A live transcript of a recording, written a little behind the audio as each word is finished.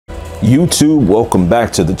YouTube, welcome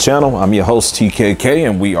back to the channel. I'm your host TKK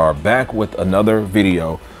and we are back with another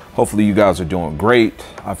video. Hopefully you guys are doing great.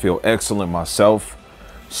 I feel excellent myself.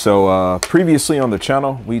 So previously on the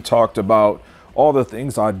channel we talked about all the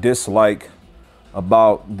things I dislike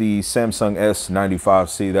about the Samsung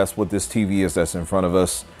S95C. That's what this TV is that's in front of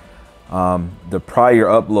us. The prior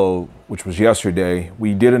upload, which was yesterday,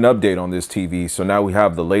 we did an update on this TV, so now we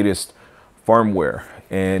have the latest firmware,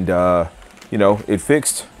 and you know, it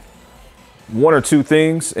fixed one or two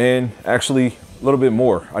things and actually a little bit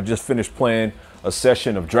more. I just finished playing a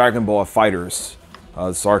session of Dragon Ball Fighters,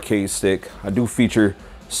 this arcade stick. I do feature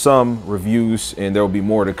some reviews and there will be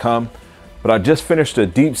more to come, but I just finished a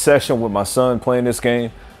deep session with my son playing this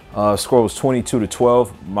game. Score was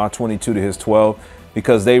 22-12, my 22 to his 12,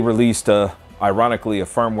 because they released ironically a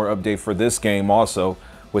firmware update for this game also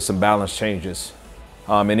with some balance changes.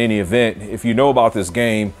 In any event, if you know about this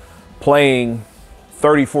game, playing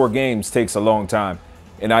 34 games takes a long time,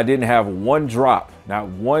 and I didn't have one drop, not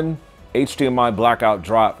one HDMI blackout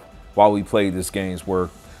drop while we played this game, where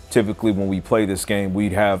typically when we play this game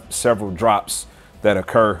we'd have several drops that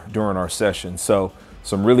occur during our session. So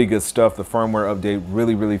some really good stuff. The firmware update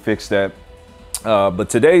really fixed that. But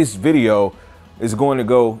today's video is going to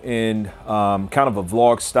go in kind of a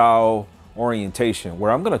vlog style orientation, where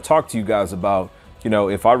I'm going to talk to you guys about, you know,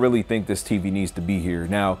 if I really think this TV needs to be here.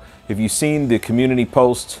 Now, if you've seen the community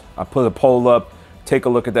post, I put a poll up. Take a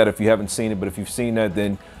look at that if you haven't seen it. But if you've seen that,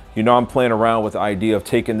 then you know I'm playing around with the idea of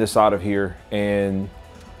taking this out of here and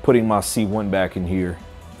putting my C1 back in here.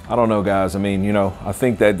 I don't know, guys. I mean, you know, I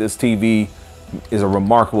think that this TV is a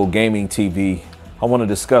remarkable gaming TV. I want to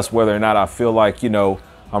discuss whether or not I feel like, you know,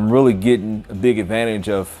 I'm really getting a big advantage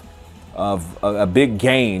of a big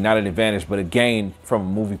gain, not an advantage, but a gain from a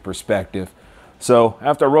movie perspective. So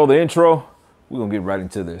after I roll the intro, we're gonna get right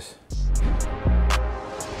into this.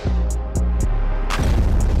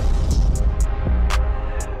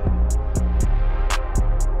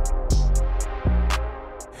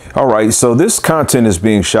 All right, so this content is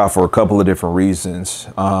being shot for a couple of different reasons.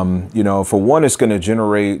 You know, for one, it's gonna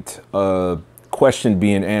generate a question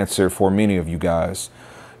being answered for many of you guys.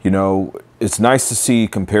 You know, it's nice to see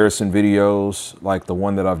comparison videos like the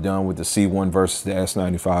one that I've done with the C1 versus the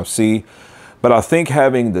S95C. But I think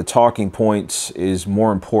having the talking points is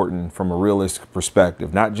more important from a realistic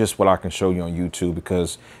perspective, not just what I can show you on YouTube,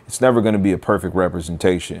 because it's never going to be a perfect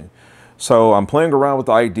representation. So I'm playing around with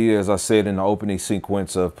the idea, as I said in the opening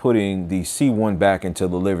sequence, of putting the C1 back into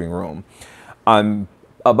the living room. I'm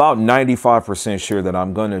about 95% sure that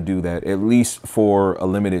I'm going to do that, at least for a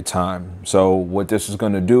limited time. So what this is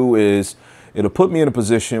going to do is it'll put me in a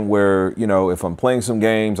position where, you know, if I'm playing some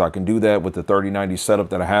games, I can do that with the 3090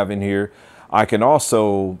 setup that I have in here. I can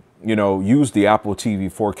also, you know, use the Apple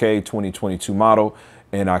TV 4K 2022 model,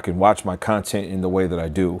 and I can watch my content in the way that I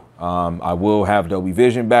do. I will have Dolby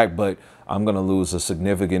Vision back, but I'm going to lose a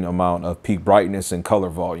significant amount of peak brightness and color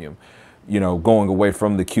volume, you know, going away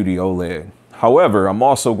from the qd-oled. However, I'm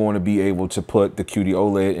also going to be able to put the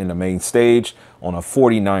qd-oled in the main stage on a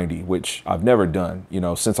 4090, which I've never done. You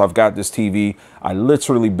know, since I've got this TV, I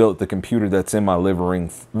literally built the computer that's in my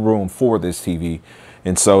living room for this TV.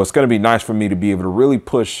 And so it's going to be nice for me to be able to really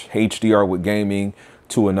push HDR with gaming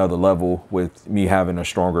to another level with me having a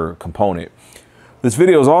stronger component. This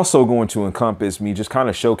video is also going to encompass me just kind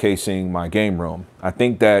of showcasing my game room. I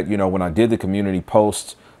think that, you know, when I did the community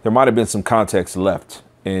post, there might have been some context left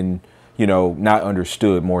and, you know, not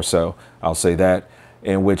understood, more so, I'll say that,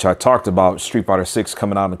 in which I talked about Street Fighter 6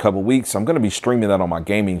 coming out in a couple weeks. I'm going to be streaming that on my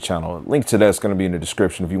gaming channel. Link to that's going to be in the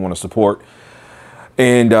description if you want to support.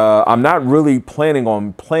 And I'm not really planning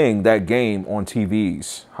on playing that game on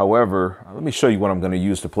TVs. However, let me show you what I'm going to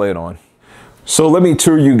use to play it on. So let me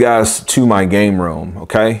tour you guys to my game room,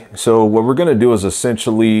 okay? So what we're going to do is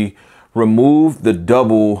essentially remove the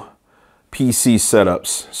double PC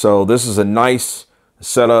setups. So this is a nice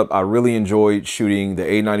setup. I really enjoyed shooting the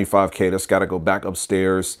A95K. That's got to go back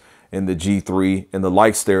upstairs in the G3 and the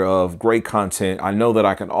likes thereof. Great content. I know that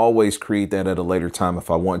I can always create that at a later time if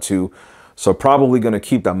I want to. So probably going to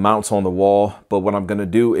keep the mounts on the wall, but what I'm going to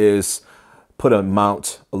do is put a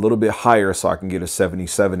mount a little bit higher so I can get a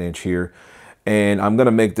 77-inch here. And I'm going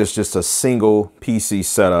to make this just a single PC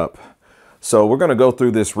setup. So we're going to go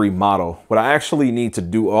through this remodel. What I actually need to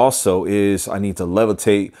do also is I need to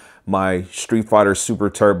levitate my Street Fighter Super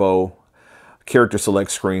Turbo character select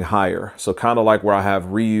screen higher. So kind of like where I have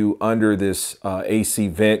Ryu under this AC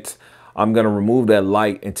vent, I'm going to remove that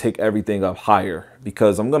light and take everything up higher,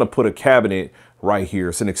 because I'm going to put a cabinet right here.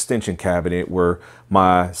 It's an extension cabinet where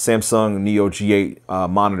my Samsung Neo G8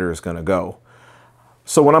 monitor is going to go.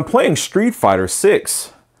 So when I'm playing Street Fighter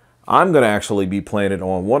 6, I'm going to actually be playing it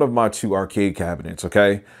on one of my 2 arcade cabinets,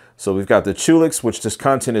 okay? So we've got the Chulix, which this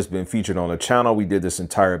content has been featured on the channel. We did this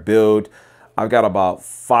entire build. I've got about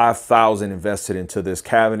 5,000 invested into this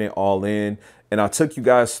cabinet all in. And I took you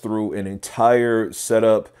guys through an entire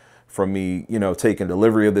setup from me, you know, taking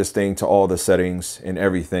delivery of this thing to all the settings and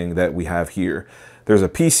everything that we have here. There's a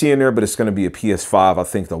PC in there, but it's going to be a PS5. I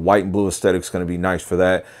think the white and blue aesthetic is going to be nice for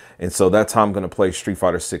that. And so that's how I'm going to play Street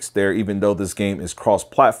Fighter 6 there, even though this game is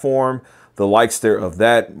cross-platform. The likes there of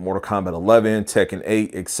that, Mortal Kombat 11, Tekken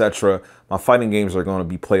 8, etc. My fighting games are going to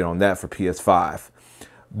be played on that for PS5.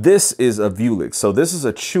 This is a Vulix. So this is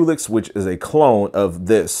a Chulix, which is a clone of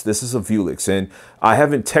this. This is a Vulix, and I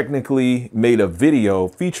haven't technically made a video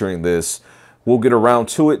featuring this. We'll get around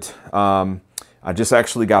to it. I just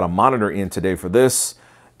actually got a monitor in today for this,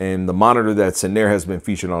 and the monitor that's in there has been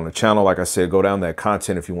featured on the channel. Like I said, go down that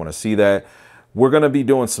content if you want to see that. We're going to be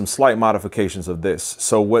doing some slight modifications of this.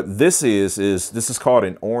 So what this is called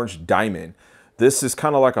an orange diamond. This is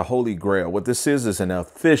kind of like a holy grail. What this is an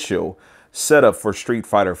official setup for Street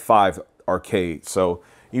Fighter 5 arcade. So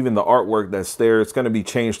even the artwork that's there, it's going to be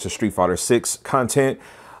changed to Street Fighter 6 content.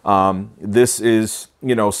 This is,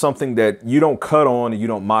 you know, something that you don't cut on and you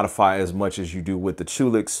don't modify as much as you do with the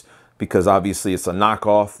Chulix, because obviously it's a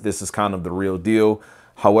knockoff. This is kind of the real deal.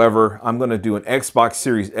 However, I'm going to do an Xbox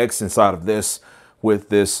Series X inside of this with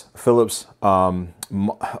this Philips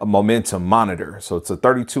Momentum monitor. So it's a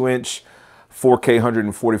 32-inch 4K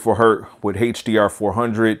 144 Hz with HDR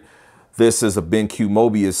 400. This is a BenQ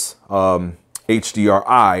Mobius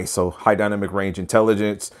HDR-I, so high dynamic range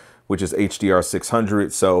intelligence, which is HDR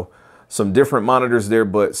 600. So some different monitors there,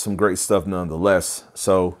 but some great stuff nonetheless.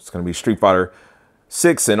 So it's going to be Street Fighter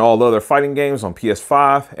 6 and all other fighting games on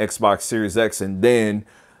PS5, Xbox Series X, and then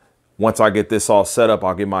once I get this all set up,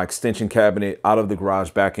 I'll get my extension cabinet out of the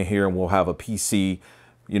garage back in here, and we'll have a PC,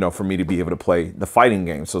 you know, for me to be able to play the fighting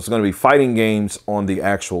games. So it's going to be fighting games on the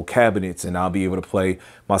actual cabinets, and I'll be able to play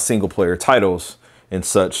my single player titles and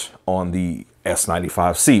such on the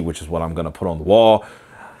S95C, which is what I'm going to put on the wall.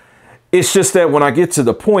 It's just that when I get to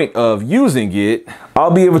the point of using it,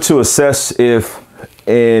 I'll be able to assess if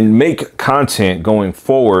and make content going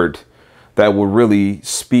forward that will really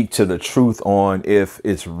speak to the truth on if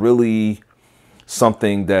it's really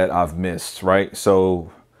something that I've missed, right?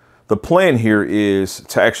 So the plan here is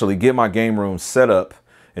to actually get my game room set up,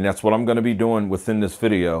 and that's what I'm going to be doing within this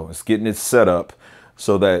video, is getting it set up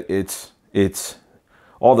so that it's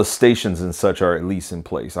all the stations and such are at least in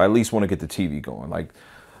place. I at least want to get the TV going. Like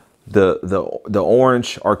the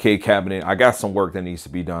orange arcade cabinet, I got some work that needs to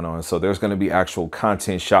be done on, so there's going to be actual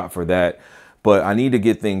content shot for that. But I need to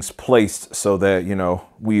get things placed so that, you know,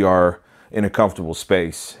 we are in a comfortable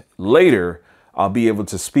space. Later, I'll be able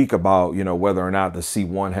to speak about, you know, whether or not the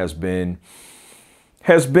C1 has been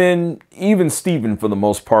even Steven for the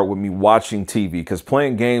most part with me watching TV, because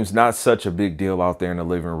playing games, not such a big deal out there in the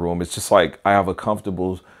living room. It's just like I have a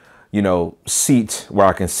comfortable, you know, seat where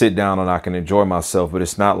I can sit down and I can enjoy myself, but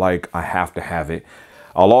it's not like I have to have it.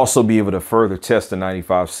 I'll also be able to further test the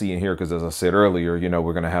 95C in here because, as I said earlier, you know,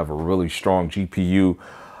 we're going to have a really strong GPU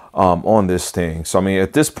on this thing. So, I mean,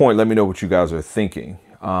 at this point, let me know what you guys are thinking.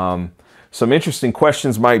 Some interesting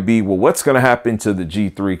questions might be, well, what's going to happen to the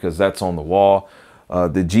G3? Because that's on the wall.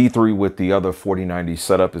 The G3 with the other 4090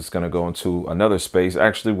 setup is going to go into another space,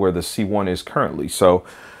 actually where the C1 is currently. So,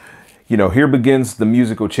 you know, here begins the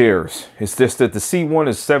musical chairs. It's just that the C1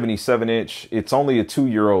 is 77-inch. It's only a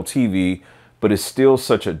 2-year-old TV, but it's still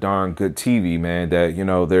such a darn good TV, man, that, you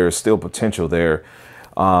know, there's still potential there.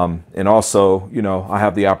 And also, you know, I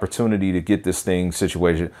have the opportunity to get this thing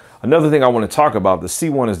situated. Another thing I want to talk about, the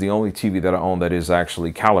C1 is the only TV that I own that is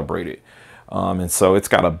actually calibrated. And so it's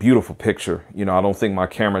got a beautiful picture. You know, I don't think my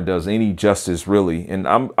camera does any justice really. And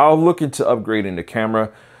I'll look into upgrading the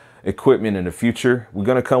camera equipment in the future. We're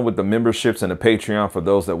going to come with the memberships and the Patreon for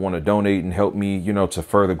those that want to donate and help me, you know, to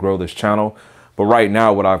further grow this channel. But right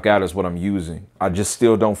now, what I've got is what I'm using. I just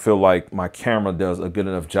still don't feel like my camera does a good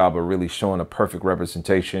enough job of really showing a perfect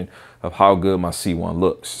representation of how good my C1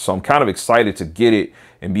 looks. So I'm kind of excited to get it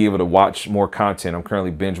and be able to watch more content. I'm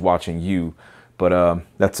currently binge watching You, but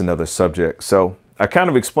that's another subject. So I kind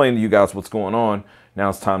of explained to you guys what's going on. Now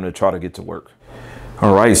it's time to try to get to work.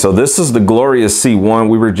 All right, so this is the glorious C1.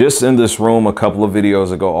 We were just in this room a couple of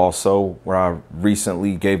videos ago also, where I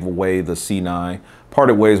recently gave away the C9,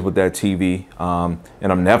 parted ways with that TV,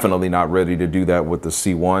 and I'm definitely not ready to do that with the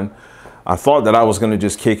C1. I thought that I was gonna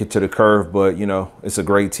just kick it to the curb, but you know, it's a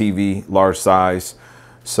great TV, large size.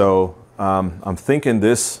 So I'm thinking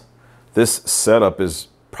this setup is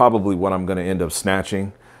probably what I'm gonna end up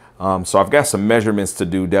snatching. So I've got some measurements to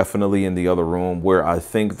do definitely in the other room, where I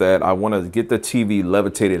think that I want to get the TV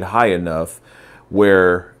levitated high enough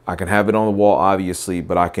where I can have it on the wall, obviously,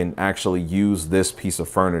 but I can actually use this piece of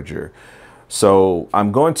furniture. So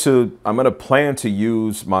I'm going to plan to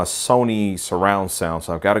use my Sony surround sound.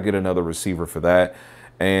 So I've got to get another receiver for that.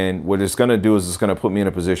 And what it's going to do is it's going to put me in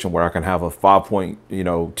a position where I can have a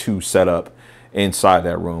 5.2 setup inside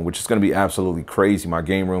that room, which is going to be absolutely crazy. My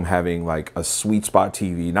game room having like a sweet spot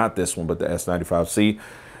TV, not this one, but the S95C,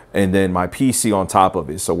 and then my PC on top of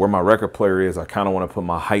it. So where my record player is, I kind of want to put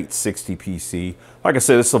my height 60 PC. Like I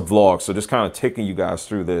said, it's a vlog, so just kind of taking you guys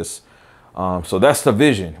through this. So that's the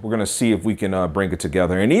vision. We're going to see if we can bring it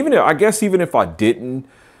together. And even I guess even if I didn't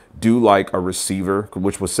do like a receiver,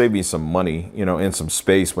 which would save me some money, you know, and some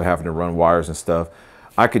space with having to run wires and stuff,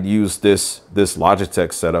 I could use this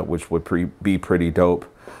Logitech setup, which would be pretty dope.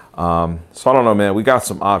 So I don't know, man. We got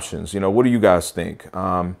some options. You know, what do you guys think?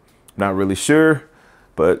 Not really sure,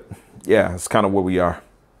 but yeah, it's kind of where we are.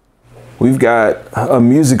 We've got a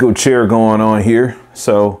musical chair going on here.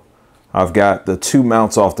 So I've got the 2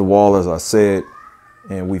 mounts off the wall, as I said,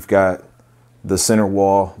 and we've got the center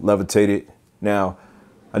wall levitated. Now,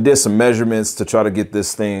 I did some measurements to try to get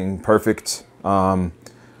this thing perfect.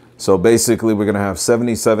 So basically we're gonna have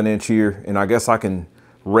 77-inch here, and I guess I can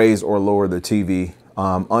raise or lower the TV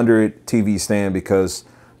under it, TV stand, because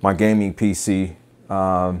my gaming PC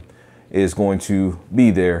is going to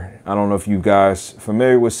be there. I don't know if you guys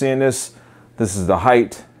familiar with seeing this. This is the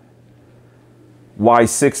Height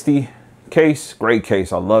Y60 case. Great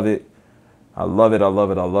case. I love it. I love it. I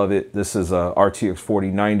love it. I love it. This is a RTX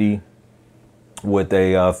 4090 with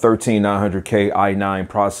a 13900K i9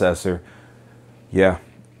 processor. Yeah.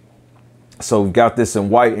 So we've got this in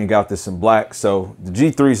white and got this in black. So the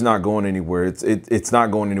G3 is not going anywhere. It's not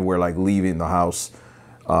going anywhere like leaving the house.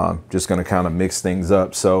 Just going to kind of mix things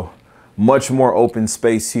up. So much more open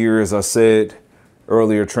space here, as I said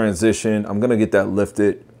earlier, transition. I'm going to get that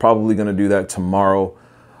lifted. Probably going to do that tomorrow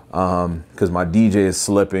because my DJ is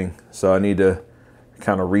slipping. So I need to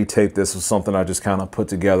kind of retape this with something I just kind of put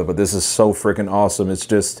together. But this is so freaking awesome. It's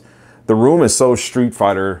just, the room is so Street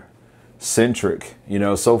Fighter centric, you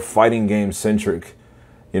know, so fighting game centric.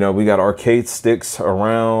 You know, we got arcade sticks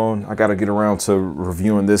around. I got to get around to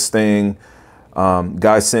reviewing this thing.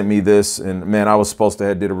 Guy sent me this, and man, I was supposed to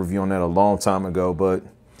have did a review on that a long time ago, but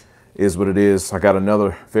is what it is. I got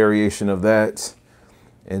another variation of that.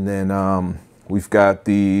 And then we've got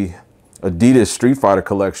the Adidas Street Fighter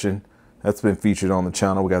collection that's been featured on the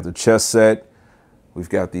channel. We got the chess set. We've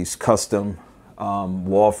got these custom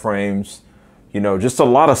wall frames. You know, just a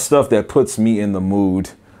lot of stuff that puts me in the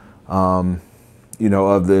mood, you know,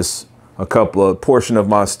 of this. A couple of portion of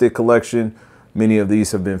my stick collection. Many of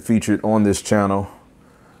these have been featured on this channel.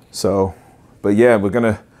 So, but yeah, I'm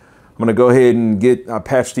gonna go ahead and I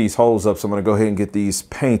patched these holes up. So I'm gonna go ahead and get these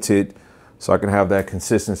painted so I can have that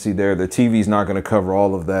consistency there. The TV's not gonna cover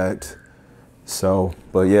all of that. So,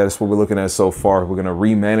 but yeah, that's what we're looking at so far. We're gonna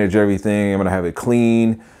remanage everything. I'm gonna have it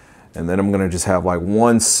clean. And then I'm gonna just have like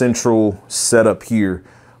one central setup here,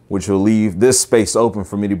 which will leave this space open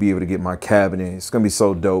for me to be able to get my cabinet. It's gonna be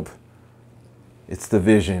so dope. It's the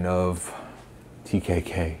vision of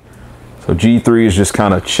TKK. So G3 is just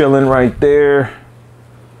kind of chilling right there.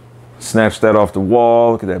 Snatch that off the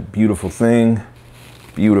wall. Look at that beautiful thing.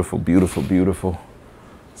 Beautiful, beautiful, beautiful.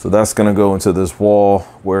 So that's gonna go into this wall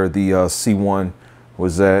where the C1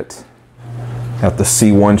 was at. Got the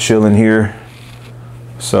C1 chilling here.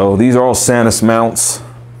 So these are all Sanus mounts.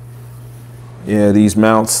 Yeah, these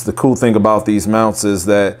mounts, the cool thing about these mounts is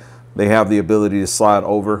that they have the ability to slide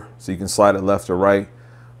over, so you can slide it left or right.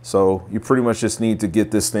 So you pretty much just need to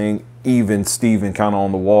get this thing even, Steven, kind of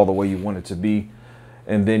on the wall the way you want it to be.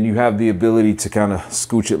 And then you have the ability to kind of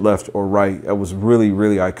scooch it left or right. That was really,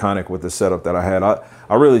 really iconic with the setup that I had.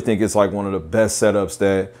 I really think it's like one of the best setups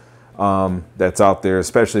that that's out there,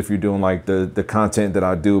 especially if you're doing like the content that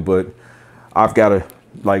I do. But I've got to,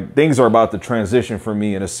 like, things are about to transition for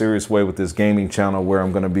me in a serious way with this gaming channel, where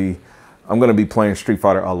I'm going to be playing Street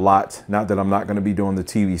Fighter a lot. Not that I'm not going to be doing the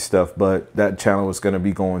TV stuff, but that channel is going to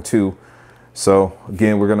be going too. So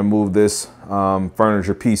again, we're going to move this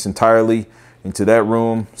furniture piece entirely into that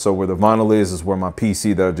room. So where the vinyl is where my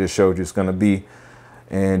PC that I just showed you is going to be.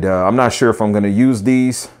 And I'm not sure if I'm going to use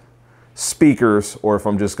these speakers or if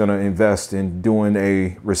I'm just going to invest in doing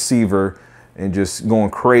a receiver and just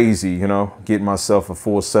going crazy, you know, getting myself a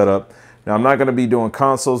full setup. Now, I'm not going to be doing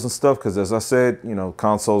consoles and stuff because, as I said, you know,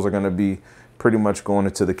 consoles are going to be pretty much going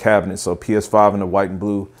into the cabinet. So PS5 in the white and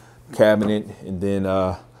blue cabinet, and then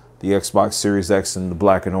the Xbox Series X in the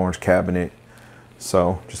black and orange cabinet.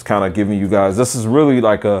 So just kind of giving you guys, this is really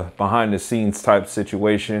like a behind the scenes type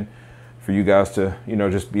situation for you guys to, you know,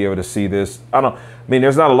 just be able to see this. I mean,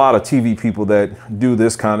 there's not a lot of TV people that do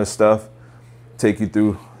this kind of stuff, take you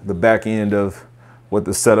through the back end of what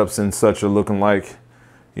the setups and such are looking like.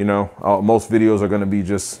 You know, most videos are going to be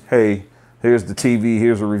just, hey, here's the TV,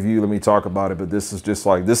 here's a review, let me talk about it. But this is just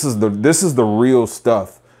like, this is the real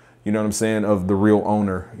stuff, you know what I'm saying, of the real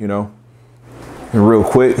owner, you know. And real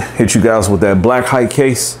quick, hit you guys with that black height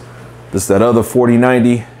case. This is that other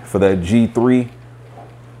 4090 for that G3.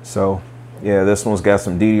 So yeah, this one's got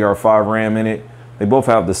some DDR5 RAM in it. They both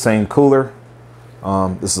have the same cooler.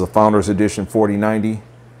 This is a Founders Edition 4090.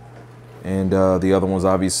 And the other one's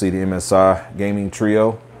obviously the MSI Gaming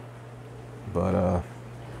Trio. But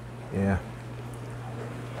yeah.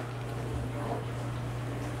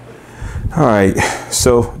 All right,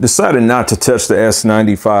 so decided not to touch the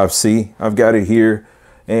S95C. I've got it here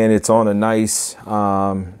and it's on a nice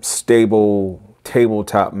stable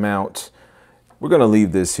tabletop mount. We're gonna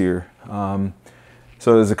leave this here. So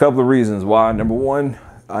there's a couple of reasons why. Number one,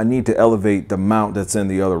 I need to elevate the mount that's in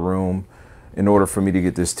the other room in order for me to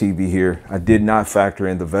get this TV here. I did not factor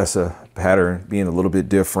in the VESA pattern being a little bit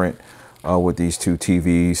different with these two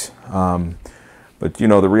TVs. But you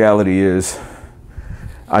know, the reality is,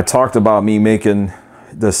 I talked about me making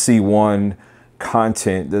the C1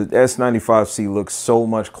 content. The S95C looks so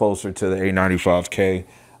much closer to the A95K.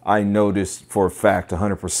 I noticed for a fact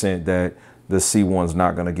 100% that the C1's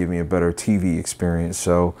not going to give me a better TV experience.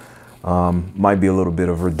 So might be a little bit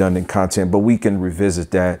of redundant content, but we can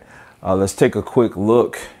revisit that. Let's take a quick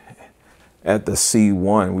look at the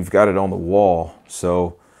C1. We've got it on the wall.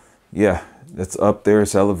 So yeah, it's up there,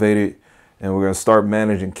 it's elevated. And we're going to start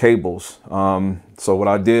managing cables. So what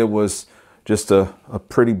I did was just a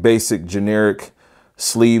pretty basic generic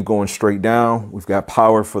sleeve going straight down. We've got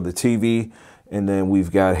power for the TV, and then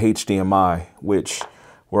we've got HDMI, which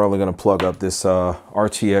we're only going to plug up this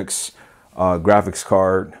RTX graphics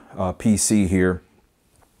card PC here.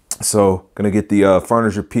 So going to get the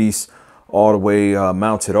furniture piece all the way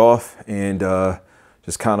mounted off, and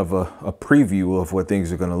just kind of a preview of what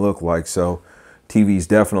things are going to look like. So TV's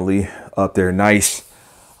definitely up there nice.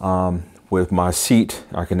 With my seat,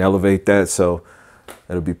 I can elevate that, so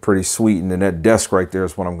it'll be pretty sweet. And then that desk right there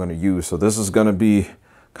is what I'm going to use. So this is going to be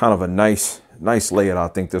kind of a nice layout. I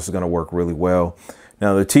think this is going to work really well.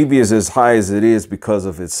 Now the TV is as high as it is because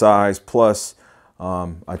of its size. Plus,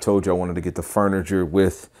 I told you I wanted to get the furniture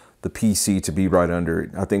with the PC to be right under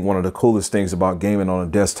it. I think one of the coolest things about gaming on a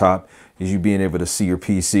desktop is you being able to see your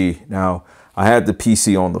PC. Now, I had the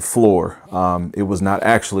PC on the floor. It was not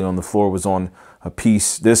actually on the floor, it was on a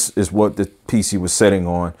piece. This is what the PC was setting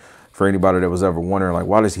on, for anybody that was ever wondering, like,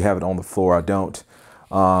 why does he have it on the floor? I don't.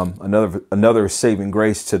 Another saving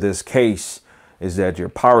grace to this case is that your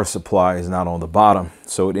power supply is not on the bottom.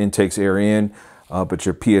 So it intakes air in, but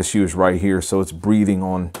your PSU is right here. So it's breathing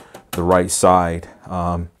on the right side.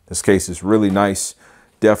 This case is really nice.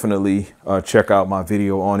 Definitely check out my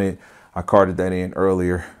video on it. I carded that in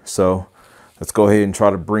earlier. So let's go ahead and try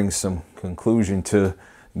to bring some conclusion to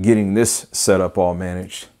getting this setup all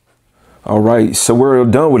managed. All right, so we're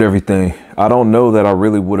done with everything. I don't know that I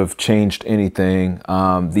really would have changed anything.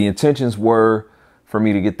 The intentions were for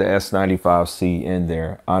me to get the S95C in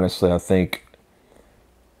there. Honestly, I think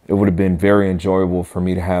it would have been very enjoyable for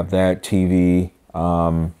me to have that TV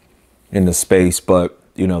in the space, but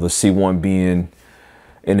you know, the C1 being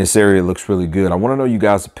in this area looks really good. I want to know you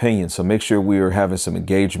guys' opinions, so make sure we are having some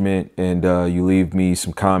engagement, and you leave me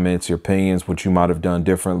some comments, your opinions, what you might have done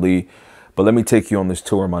differently. But let me take you on this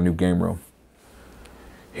tour of my new game room.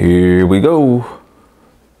 Here we go.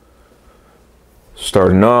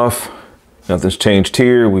 Starting off, nothing's changed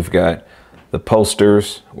here. We've got the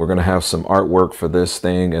posters. We're gonna have some artwork for this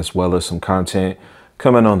thing, as well as some content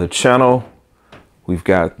coming on the channel. We've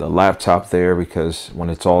got the laptop there because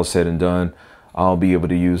when it's all said and done, I'll be able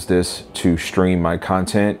to use this to stream my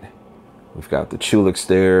content. We've got the Chulix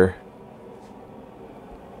there,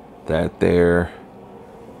 that there.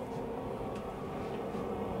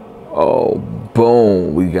 Oh,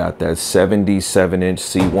 boom, we got that 77-inch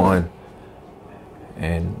C1.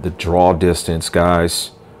 And the draw distance,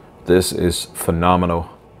 guys, this is phenomenal.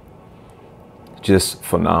 Just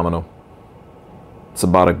phenomenal. It's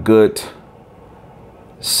about a good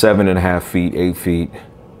 7.5 feet, 8 feet.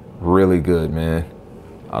 Really good, man.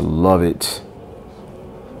 I love it.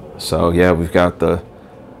 So yeah, we've got the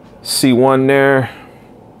C1 there.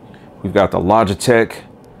 We've got the Logitech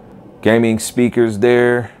gaming speakers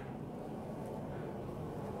there.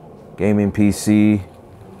 Gaming PC.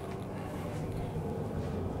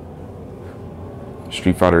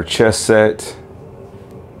 Street Fighter chess set.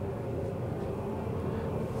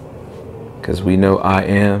 because we know I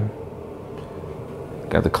am.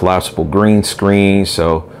 Got the collapsible green screen.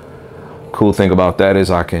 So cool thing about that is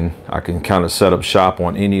I can kind of set up shop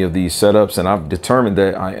on any of these setups, and I've determined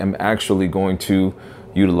that I am actually going to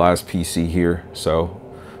utilize PC here. So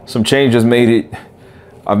some changes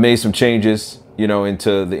I've made some changes, you know,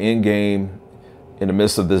 into the end game in the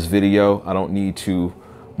midst of this video. I don't need to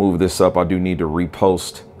move this up. I do need to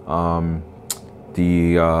repost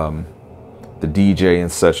the DJ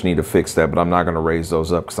and such. Need to fix that, but I'm not going to raise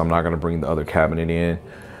those up because I'm not going to bring the other cabinet in.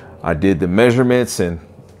 I did the measurements, and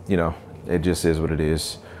you know, it just is what it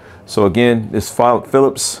is. So again, this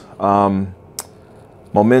Philips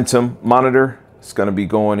Momentum monitor is going to be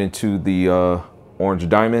going into the orange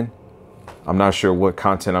diamond. I'm not sure what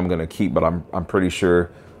content I'm going to keep, but I'm pretty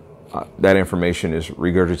sure that information is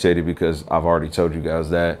regurgitated because I've already told you guys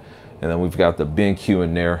that. And then we've got the BenQ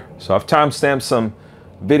in there. So I've timestamped some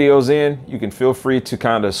videos in. You can feel free to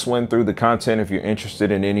kind of swim through the content if you're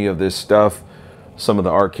interested in any of this stuff. Some of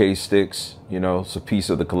the arcade sticks, you know, it's a piece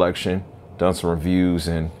of the collection. Done some reviews,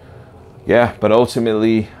 and yeah, but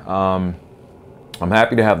ultimately I'm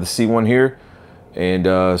happy to have the C1 here, and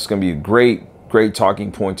it's gonna be a great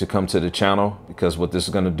talking point to come to the channel, because what this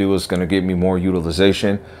is going to do is going to give me more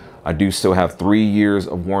utilization. I do still have 3 years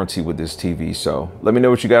of warranty with this TV. So let me know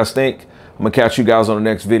what you guys think. I'm gonna catch you guys on the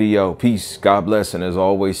next video. Peace, God bless, and as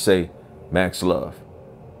always say, max love.